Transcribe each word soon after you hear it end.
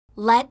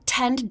Let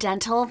Tend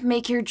Dental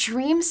make your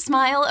dream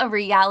smile a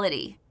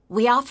reality.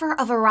 We offer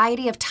a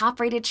variety of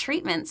top-rated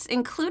treatments,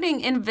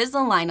 including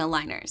Invisalign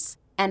aligners.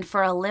 And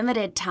for a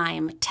limited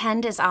time,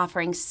 Tend is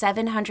offering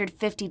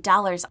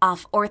 $750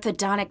 off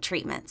orthodontic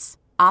treatments.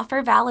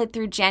 Offer valid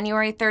through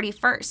January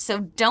 31st, so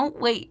don't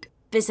wait.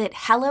 Visit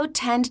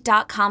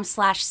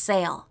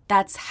hellotend.com/sale.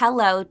 That's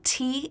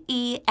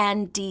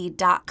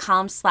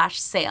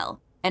hellotend.com/sale.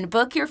 And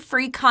book your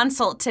free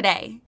consult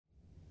today.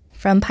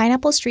 From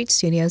Pineapple Street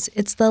Studios,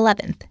 it's the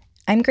 11th.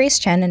 I'm Grace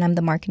Chen, and I'm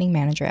the marketing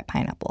manager at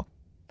Pineapple.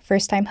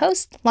 First-time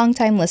host,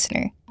 long-time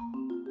listener.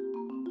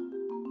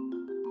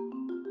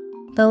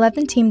 The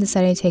 11th team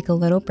decided to take a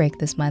little break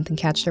this month and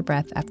catch their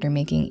breath after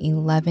making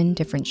 11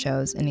 different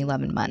shows in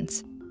 11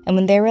 months. And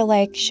when they were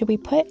like, should we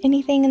put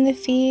anything in the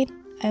feed?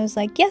 I was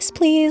like, yes,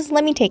 please,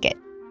 let me take it.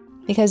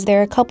 Because there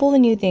are a couple of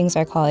new things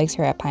our colleagues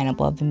here at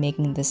Pineapple have been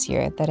making this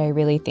year that I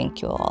really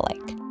think you'll all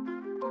like.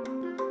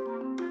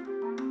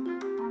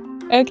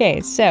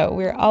 Okay, so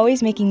we're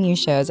always making new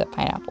shows at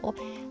Pineapple,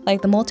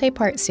 like the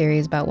multi-part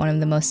series about one of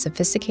the most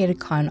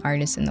sophisticated con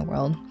artists in the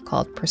world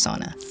called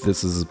Persona.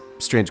 This is a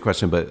strange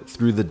question, but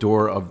through the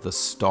door of the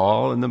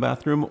stall in the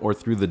bathroom or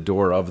through the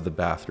door of the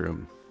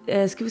bathroom?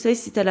 Est-ce que vous savez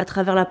si c'est à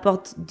travers la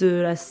porte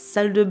de la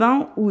salle de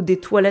bain ou des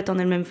toilettes en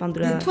elles-mêmes, enfin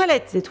Des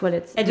toilettes. Des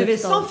toilettes. Elle devait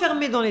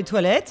s'enfermer dans les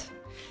toilettes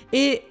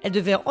et elle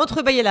devait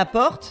entrebâiller la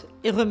porte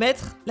et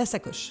remettre la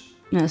sacoche.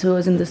 Yeah, so it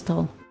was in the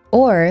stall.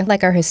 Or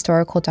like our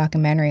historical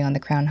documentary on the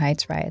Crown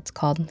Heights riots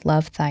called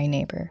Love Thy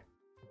Neighbor.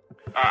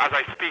 As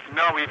I speak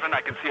now, even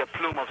I can see a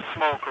plume of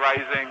smoke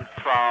rising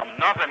from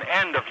northern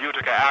end of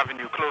Utica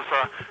Avenue,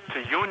 closer to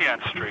Union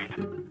Street.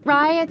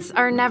 Riots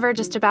are never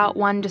just about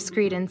one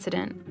discrete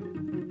incident.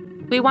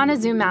 We want to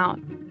zoom out,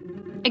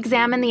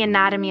 examine the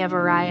anatomy of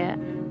a riot,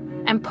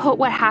 and put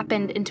what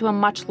happened into a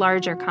much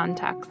larger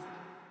context.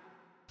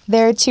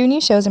 There are two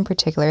new shows in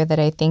particular that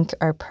I think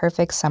are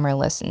perfect summer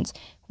listens,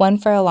 one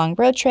for a long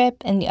road trip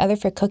and the other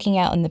for cooking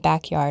out in the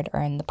backyard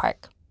or in the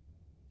park.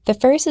 The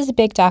first is a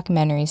big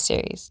documentary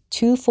series,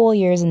 2 full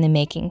years in the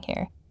making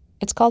here.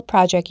 It's called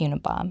Project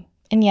Unabomb,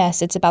 and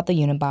yes, it's about the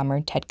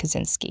Unabomber Ted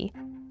Kaczynski,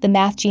 the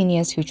math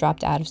genius who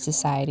dropped out of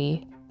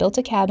society, built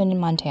a cabin in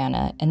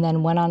Montana, and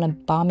then went on a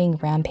bombing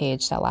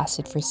rampage that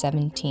lasted for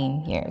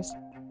 17 years.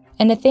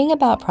 And the thing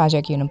about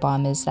Project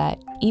Unabomb is that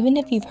even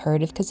if you've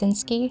heard of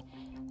Kaczynski,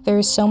 there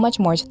is so much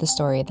more to the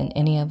story than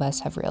any of us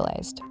have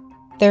realized.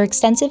 There are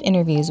extensive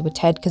interviews with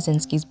Ted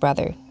Kaczynski's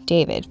brother,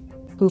 David,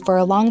 who for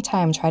a long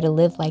time tried to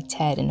live like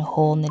Ted in a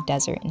hole in the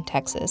desert in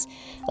Texas,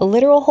 a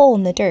literal hole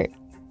in the dirt.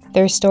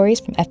 There are stories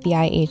from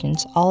FBI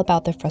agents all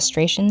about the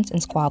frustrations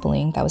and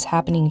squabbling that was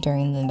happening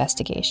during the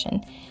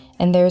investigation.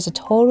 And there is a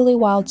totally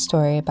wild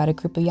story about a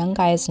group of young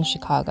guys in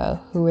Chicago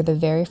who were the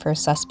very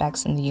first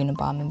suspects in the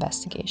Unabomb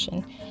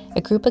investigation,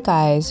 a group of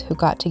guys who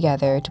got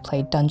together to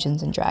play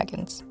Dungeons and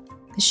Dragons.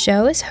 The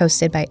show is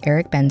hosted by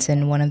Eric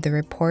Benson, one of the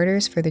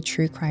reporters for the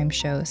true crime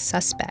show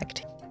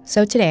Suspect.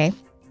 So today,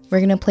 we're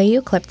going to play you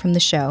a clip from the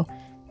show.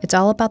 It's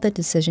all about the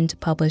decision to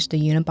publish the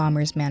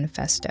Unabombers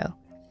Manifesto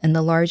in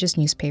the largest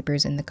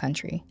newspapers in the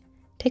country.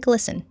 Take a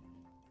listen.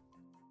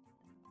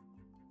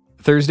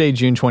 Thursday,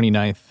 June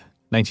 29th,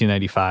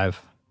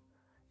 1995.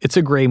 It's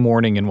a gray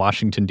morning in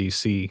Washington,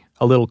 D.C.,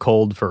 a little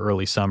cold for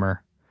early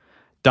summer.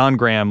 Don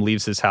Graham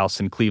leaves his house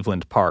in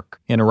Cleveland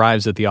Park and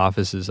arrives at the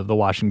offices of the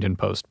Washington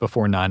Post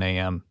before 9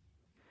 a.m.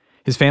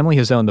 His family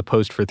has owned the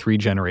Post for 3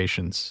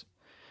 generations.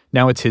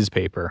 Now it's his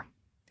paper.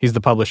 He's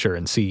the publisher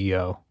and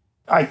CEO.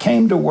 I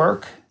came to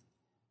work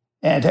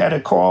and had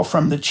a call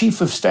from the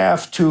chief of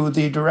staff to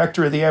the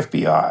director of the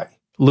FBI.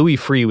 Louis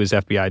Freeh was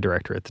FBI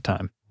director at the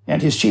time.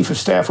 And his chief of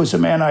staff was a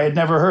man I had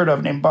never heard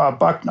of named Bob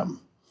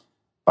Bucknam.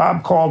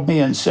 Bob called me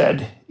and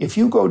said, if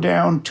you go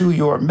down to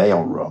your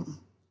mailroom,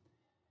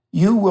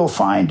 you will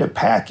find a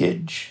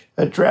package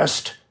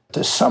addressed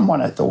to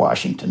someone at the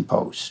Washington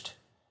Post.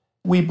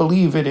 We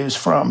believe it is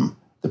from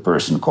the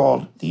person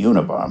called the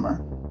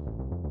Unabomber.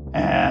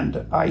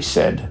 And I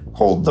said,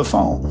 hold the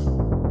phone.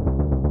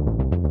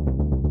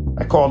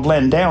 I called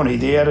Len Downey,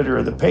 the editor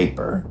of the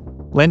paper.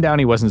 Len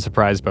Downey wasn't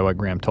surprised by what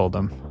Graham told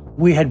him.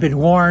 We had been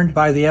warned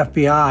by the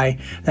FBI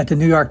that the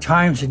New York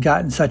Times had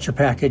gotten such a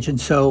package, and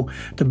so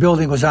the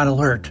building was on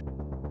alert.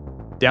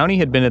 Downey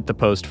had been at the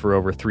Post for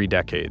over 3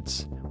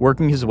 decades,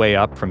 working his way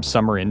up from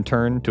summer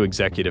intern to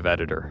executive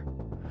editor.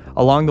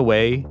 Along the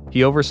way,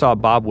 he oversaw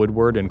Bob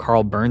Woodward and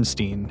Carl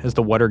Bernstein as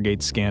the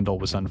Watergate scandal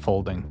was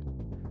unfolding.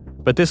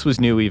 But this was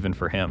new even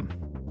for him.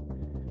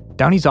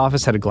 Downey's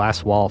office had a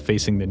glass wall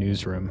facing the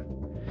newsroom.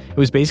 It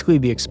was basically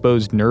the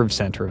exposed nerve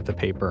center of the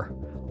paper.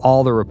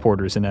 All the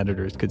reporters and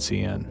editors could see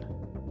in.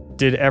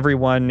 Did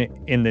everyone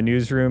in the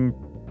newsroom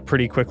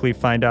pretty quickly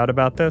find out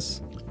about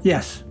this?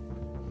 Yes.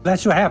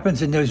 That's what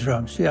happens in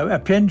newsrooms. You know, a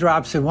pin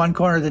drops in one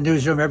corner of the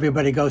newsroom,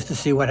 everybody goes to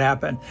see what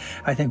happened.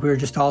 I think we were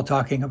just all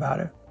talking about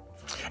it.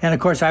 And of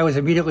course, I was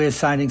immediately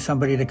assigning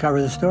somebody to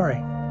cover the story.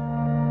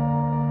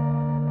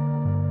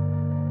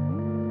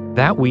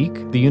 That week,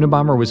 the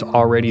Unabomber was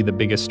already the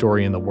biggest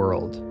story in the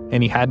world,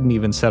 and he hadn't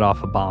even set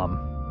off a bomb.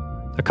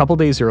 A couple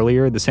days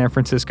earlier, the San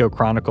Francisco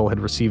Chronicle had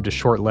received a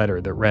short letter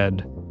that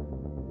read,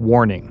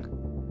 "Warning.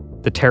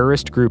 The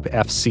terrorist group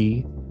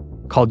FC,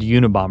 called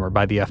Unabomber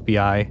by the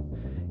FBI,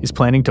 is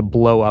planning to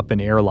blow up an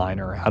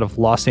airliner out of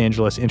Los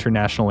Angeles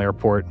International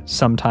Airport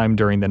sometime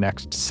during the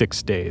next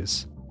 6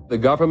 days." The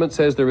government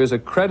says there is a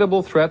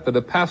credible threat that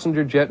a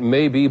passenger jet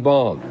may be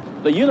bombed.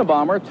 The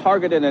Unabomber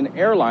targeted an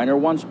airliner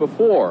once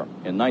before.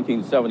 In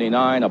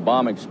 1979, a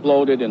bomb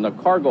exploded in the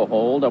cargo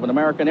hold of an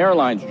American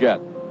Airlines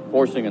jet,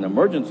 forcing an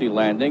emergency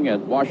landing at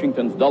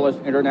Washington's Dulles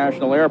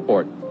International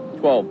Airport.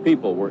 12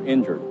 people were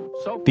injured.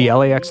 The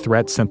LAX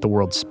threat sent the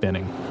world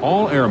spinning.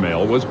 All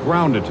airmail was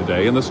grounded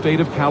today in the state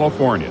of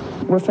California.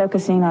 We're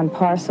focusing on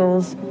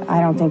parcels.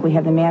 I don't think we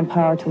have the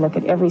manpower to look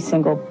at every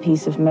single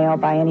piece of mail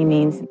by any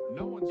means.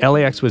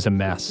 LAX was a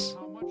mess.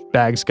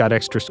 Bags got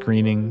extra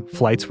screening,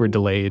 flights were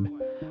delayed.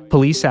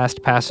 Police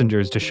asked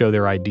passengers to show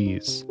their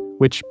IDs,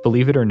 which,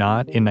 believe it or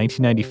not, in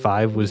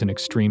 1995 was an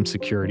extreme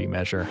security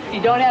measure. If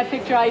you don't have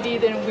picture ID,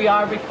 then we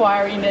are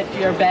requiring that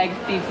your bags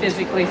be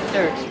physically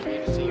searched.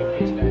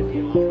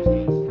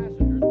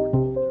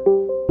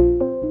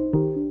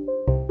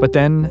 But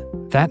then,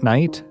 that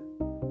night,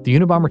 the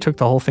Unabomber took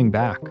the whole thing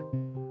back.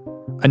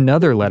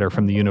 Another letter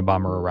from the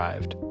Unabomber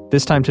arrived,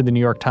 this time to the New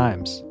York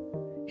Times.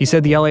 He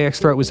said the LAX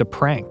threat was a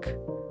prank,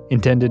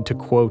 intended to,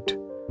 quote,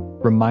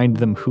 remind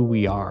them who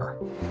we are.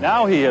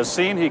 Now he has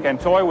seen he can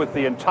toy with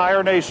the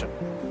entire nation.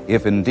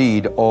 If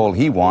indeed all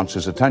he wants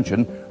is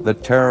attention, the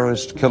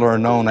terrorist killer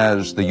known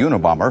as the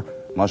Unabomber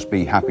must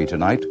be happy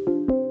tonight.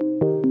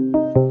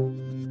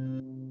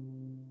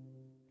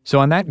 So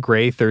on that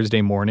gray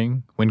Thursday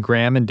morning, when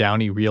Graham and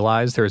Downey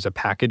realize there is a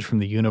package from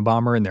the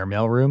Unabomber in their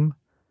mailroom,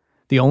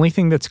 the only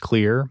thing that's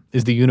clear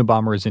is the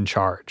Unabomber is in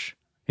charge,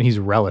 and he's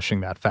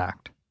relishing that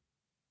fact.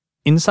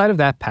 Inside of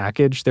that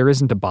package, there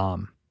isn't a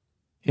bomb.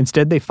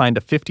 Instead, they find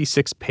a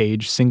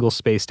 56-page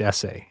single-spaced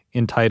essay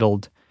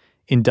entitled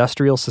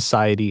Industrial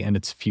Society and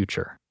Its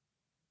Future.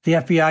 The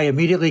FBI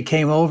immediately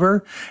came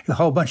over, a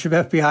whole bunch of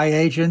FBI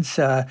agents.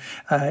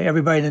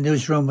 Everybody in the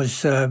newsroom was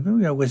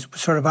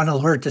sort of on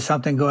alert to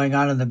something going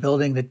on in the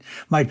building that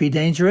might be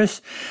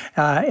dangerous.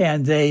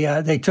 And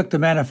they took the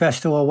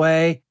manifesto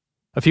away.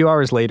 A few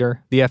hours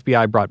later, the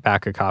FBI brought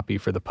back a copy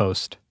for the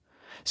Post.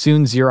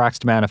 Soon,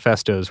 Xeroxed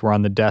manifestos were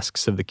on the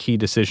desks of the key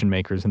decision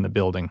makers in the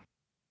building.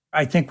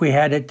 I think we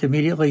had it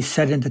immediately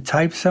set into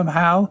type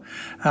somehow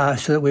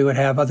so that we would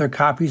have other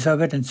copies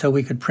of it and so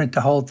we could print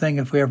the whole thing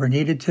if we ever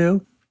needed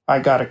to. I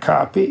got a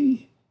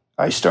copy.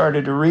 I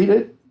started to read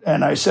it,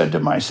 and I said to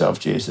myself,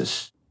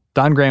 Jesus.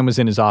 Don Graham was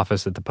in his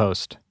office at the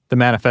Post, the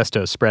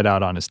manifesto spread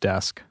out on his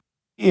desk.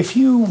 If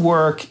you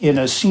work in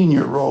a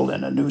senior role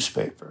in a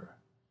newspaper,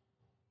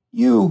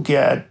 you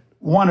get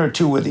one or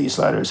two of these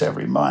letters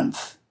every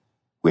month,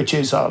 which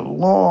is a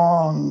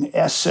long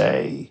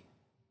essay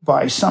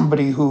by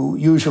somebody who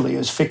usually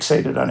is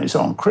fixated on his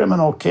own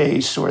criminal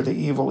case or the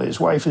evil his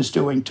wife is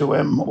doing to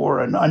him or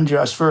an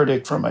unjust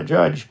verdict from a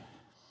judge.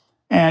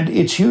 And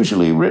it's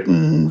usually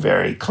written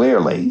very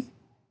clearly,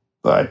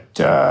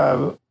 but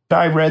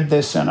I read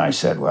this and I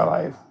said,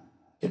 well,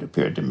 it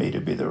appeared to me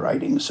to be the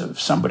writings of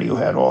somebody who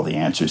had all the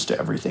answers to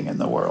everything in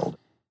the world.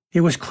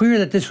 It was clear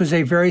that this was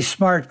a very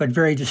smart but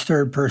very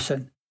disturbed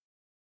person.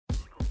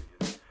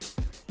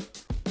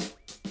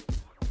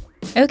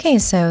 Okay,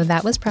 so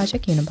that was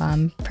Project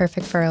Unabomber,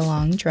 perfect for a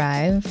long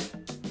drive,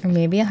 or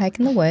maybe a hike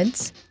in the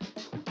woods.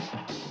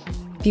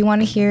 If you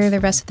want to hear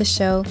the rest of the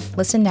show,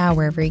 listen now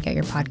wherever you get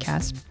your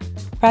podcast.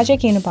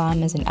 Project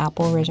Unabomber is an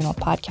Apple original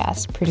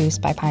podcast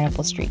produced by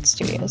Pineapple Street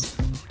Studios.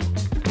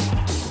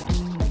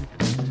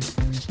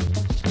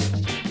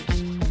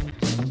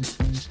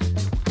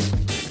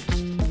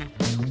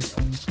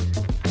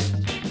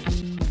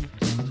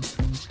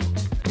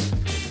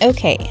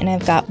 Okay, and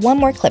I've got one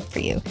more clip for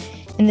you.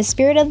 In the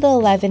spirit of the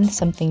 11th,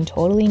 something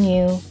totally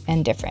new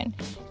and different.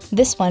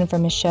 This one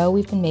from a show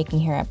we've been making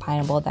here at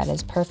Pineapple that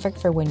is perfect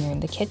for when you're in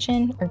the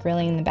kitchen or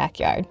grilling in the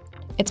backyard.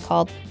 It's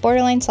called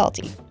Borderline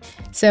Salty.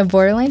 So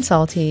Borderline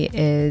Salty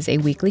is a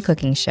weekly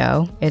cooking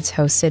show. It's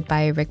hosted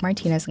by Rick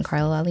Martinez and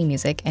Carla Lally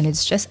Music, and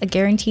it's just a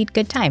guaranteed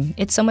good time.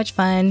 It's so much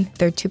fun.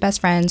 They're two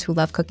best friends who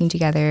love cooking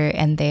together,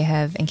 and they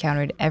have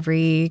encountered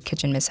every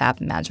kitchen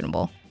mishap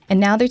imaginable. And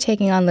now they're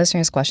taking on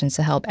listeners' questions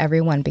to help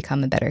everyone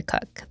become a better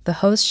cook. The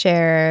hosts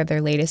share their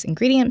latest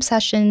ingredient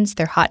obsessions,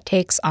 their hot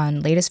takes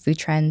on latest food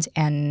trends,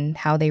 and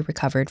how they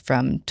recovered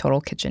from total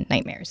kitchen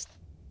nightmares.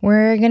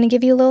 We're going to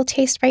give you a little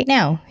taste right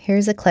now.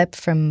 Here's a clip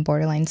from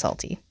Borderline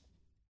Salty.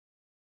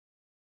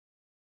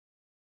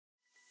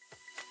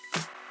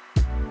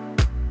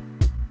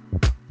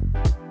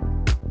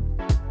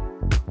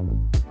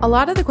 A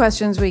lot of the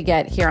questions we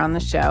get here on the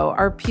show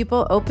are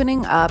people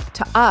opening up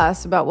to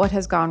us about what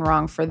has gone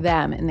wrong for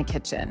them in the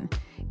kitchen.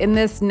 In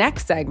this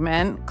next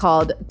segment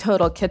called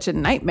Total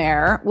Kitchen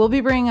Nightmare, we'll be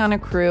bringing on a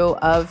crew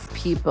of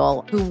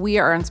people who we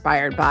are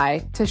inspired by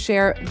to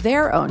share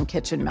their own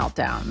kitchen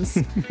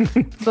meltdowns.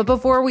 But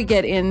before we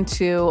get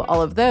into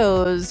all of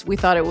those, we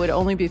thought it would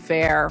only be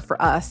fair for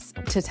us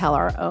to tell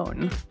our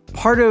own.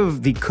 Part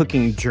of the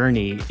cooking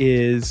journey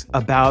is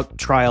about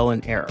trial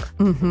and error.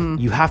 Mm-hmm.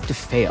 You have to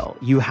fail.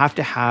 You have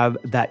to have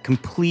that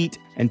complete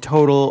and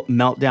total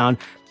meltdown,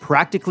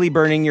 practically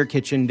burning your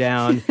kitchen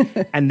down.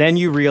 And then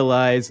you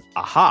realize,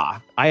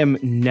 aha, I am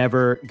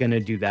never going to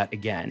do that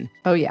again.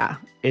 Oh, yeah.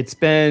 It's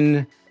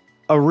been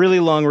a really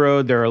long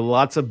road. There are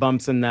lots of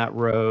bumps in that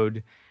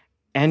road.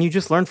 And you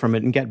just learn from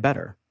it and get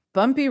better.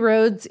 Bumpy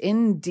roads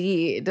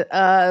indeed.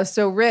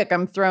 So, Rick,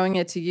 I'm throwing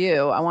it to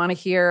you. I want to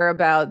hear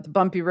about the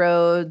bumpy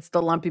roads, the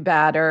lumpy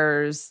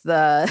batters,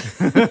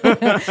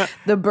 the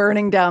the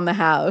burning down the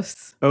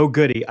house. Oh,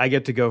 goody. I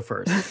get to go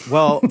first.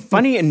 Well,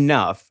 funny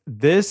enough,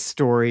 this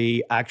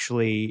story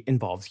actually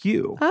involves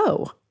you.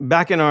 Oh.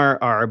 Back in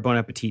our Bon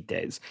Appetit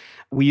days,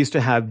 we used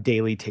to have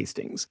daily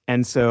tastings.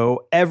 And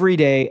so every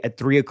day at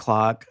 3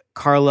 o'clock,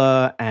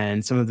 Carla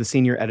and some of the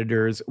senior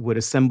editors would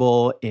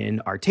assemble in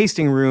our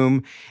tasting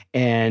room,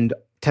 and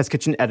Test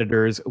Kitchen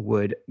editors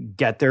would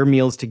get their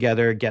meals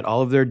together, get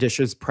all of their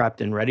dishes prepped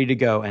and ready to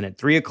go. And at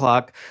 3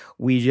 o'clock,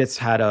 we just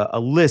had a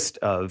list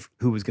of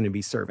who was going to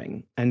be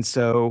serving. And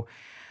so,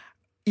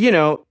 you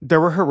know,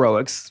 there were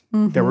heroics,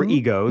 there were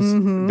egos,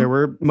 there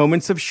were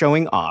moments of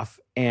showing off,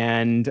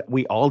 and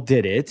we all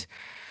did it.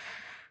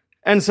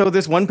 And so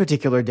this one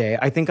particular day,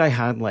 I think I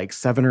had like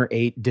 7 or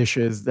 8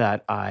 dishes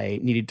that I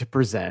needed to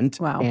present.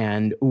 Wow.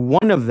 And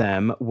one of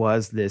them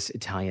was this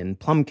Italian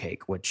plum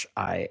cake, which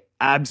I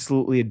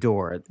absolutely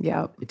adore.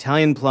 Yeah.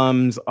 Italian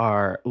plums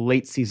are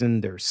late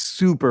season. They're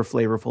super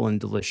flavorful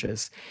and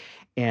delicious.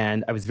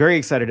 And I was very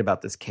excited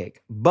about this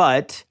cake,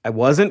 but I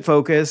wasn't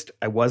focused.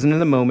 I wasn't in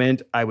the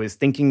moment. I was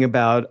thinking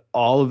about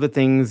all of the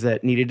things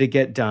that needed to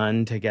get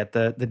done to get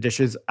the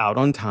dishes out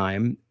on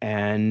time.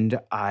 And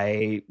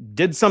I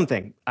did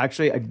something.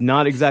 Actually, I'm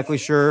not exactly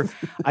sure.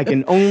 I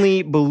can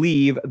only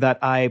believe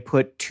that I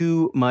put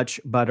too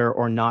much butter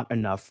or not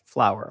enough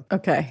flour.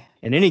 Okay.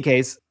 In any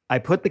case, I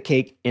put the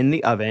cake in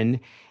the oven,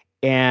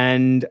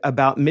 and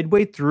about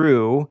midway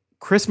through,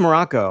 Chris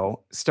Morocco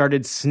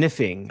started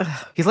sniffing.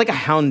 He's like a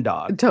hound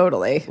dog.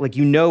 Totally. Like,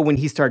 you know, when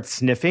he starts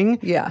sniffing,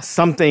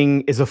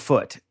 something is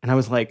afoot. And I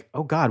was like,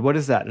 oh God, what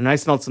is that? And I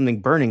smelled something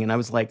burning, and I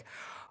was like,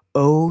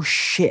 oh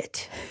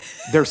shit,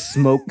 there's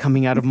smoke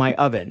coming out of my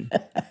oven.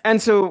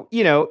 And so,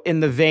 you know,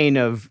 in the vein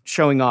of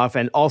showing off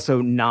and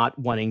also not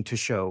wanting to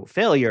show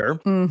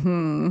failure,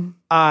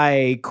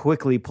 I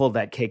quickly pulled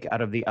that cake out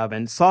of the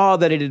oven, saw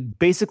that it had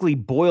basically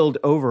boiled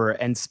over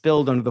and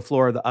spilled onto the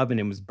floor of the oven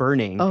and was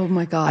burning. Oh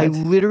my God. I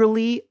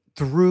literally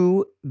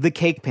threw the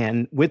cake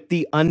pan with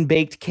the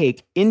unbaked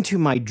cake into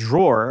my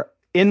drawer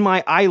in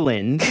my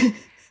island,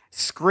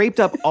 scraped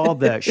up all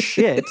the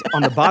shit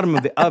on the bottom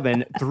of the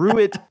oven, threw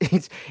it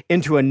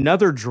into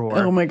another drawer.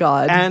 Oh my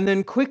God. And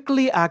then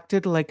quickly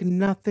acted like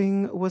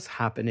nothing was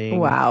happening.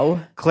 Wow.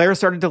 Claire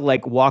started to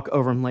like walk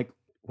over. I'm like,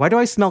 why do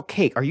I smell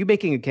cake? Are you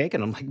baking a cake?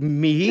 And I'm like,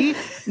 me?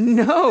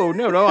 No.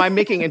 I'm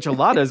making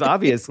enchiladas,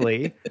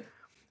 obviously.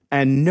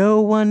 And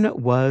no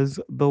one was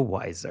the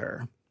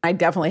wiser. I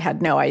definitely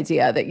had no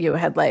idea that you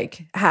had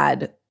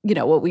had, you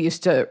know, what we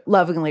used to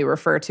lovingly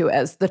refer to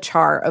as the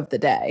char of the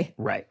day.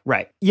 Right.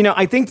 You know,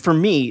 I think for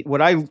me,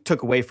 what I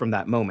took away from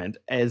that moment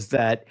is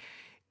that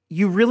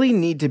you really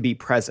need to be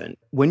present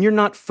when you're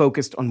not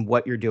focused on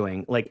what you're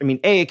doing. Like, I mean,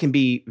 it can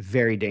be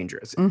very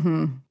dangerous.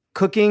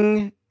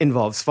 Cooking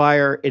involves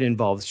fire. It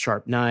involves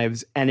sharp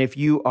knives. And if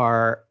you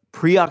are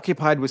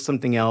preoccupied with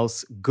something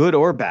else, good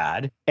or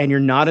bad, and you're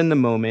not in the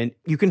moment,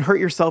 you can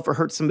hurt yourself or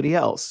hurt somebody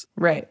else.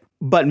 Right.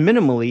 But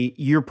minimally,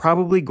 you're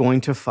probably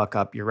going to fuck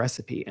up your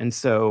recipe. And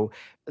so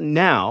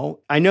now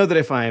I know that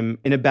if I'm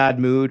in a bad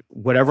mood,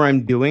 whatever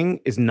I'm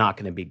doing is not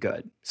going to be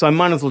good. So I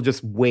might as well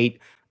just wait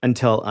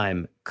until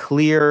I'm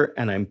clear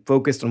and I'm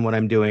focused on what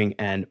I'm doing,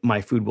 and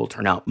my food will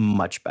turn out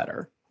much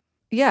better.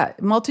 Yeah,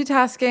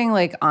 multitasking,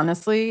 like,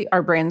 honestly,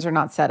 our brains are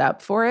not set up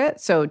for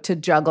it. So to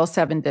juggle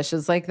 7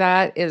 dishes like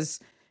that is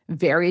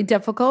very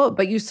difficult,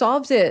 but you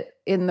solved it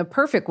in the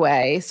perfect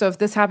way. So if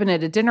this happened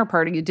at a dinner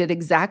party, you did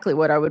exactly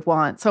what I would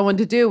want someone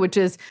to do, which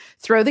is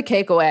throw the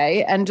cake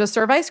away and just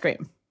serve ice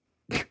cream.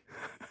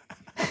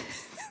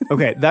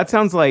 Okay, that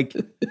sounds like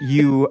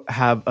you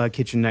have a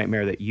kitchen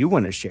nightmare that you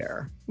want to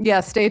share.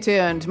 Yeah, stay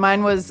tuned.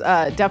 Mine was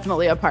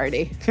definitely a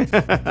party.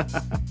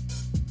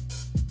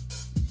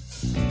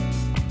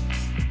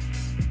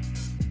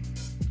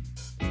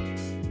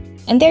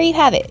 And there you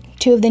have it,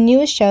 2 of the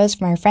newest shows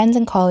from our friends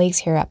and colleagues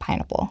here at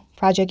Pineapple,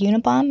 Project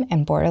Unabomb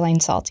and Borderline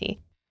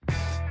Salty.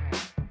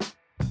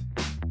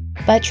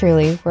 But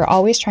truly, we're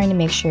always trying to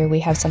make sure we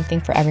have something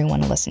for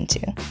everyone to listen to.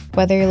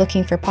 Whether you're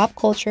looking for pop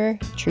culture,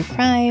 true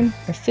crime,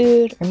 or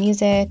food, or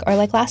music, or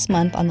like last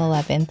month on the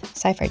 11th,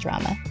 sci-fi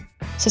drama.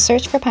 So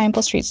search for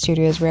Pineapple Street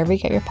Studios wherever you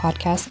get your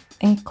podcasts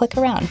and click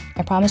around.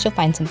 I promise you'll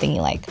find something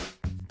you like.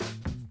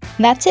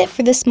 That's it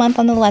for this month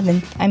on the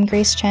 11th. I'm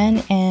Grace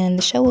Chen, and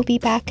the show will be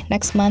back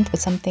next month with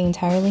something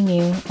entirely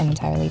new and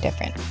entirely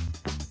different.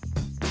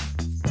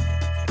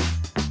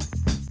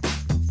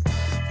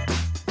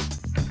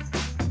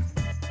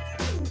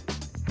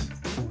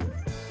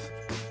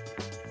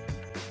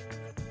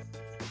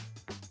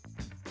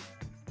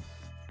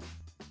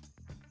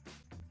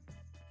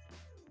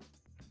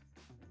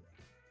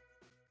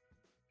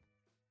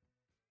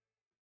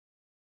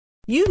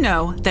 You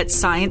know that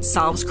science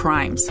solves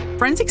crimes.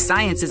 Forensic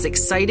science is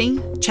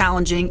exciting,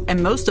 challenging,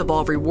 and most of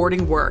all,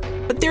 rewarding work.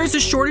 But there is a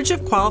shortage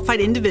of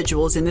qualified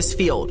individuals in this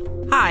field.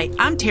 Hi,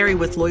 I'm Terry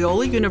with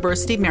Loyola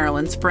University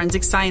Maryland's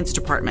Forensic Science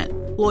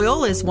Department.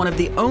 Loyola is one of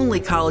the only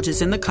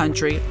colleges in the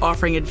country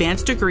offering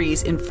advanced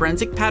degrees in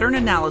forensic pattern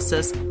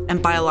analysis and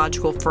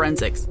biological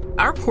forensics.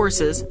 Our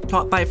courses,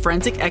 taught by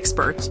forensic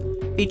experts,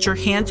 feature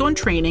hands-on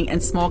training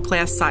and small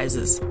class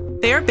sizes.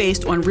 They are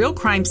based on real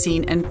crime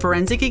scene and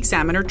forensic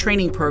examiner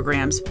training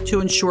programs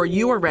to ensure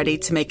you are ready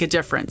to make a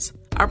difference.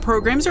 Our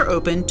programs are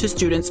open to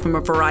students from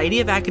a variety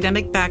of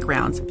academic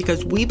backgrounds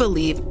because we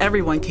believe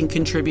everyone can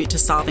contribute to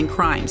solving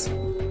crimes.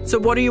 So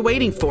what are you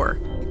waiting for?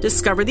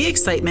 Discover the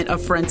excitement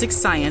of forensic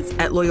science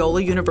at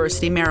Loyola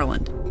University,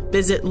 Maryland.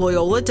 Visit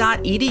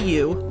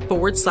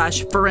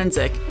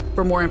loyola.edu/forensic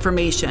for more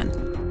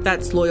information.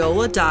 That's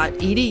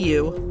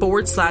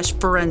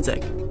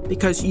loyola.edu/forensic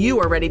because you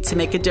are ready to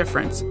make a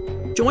difference.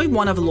 Join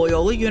one of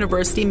Loyola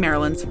University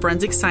Maryland's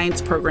forensic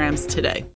science programs today.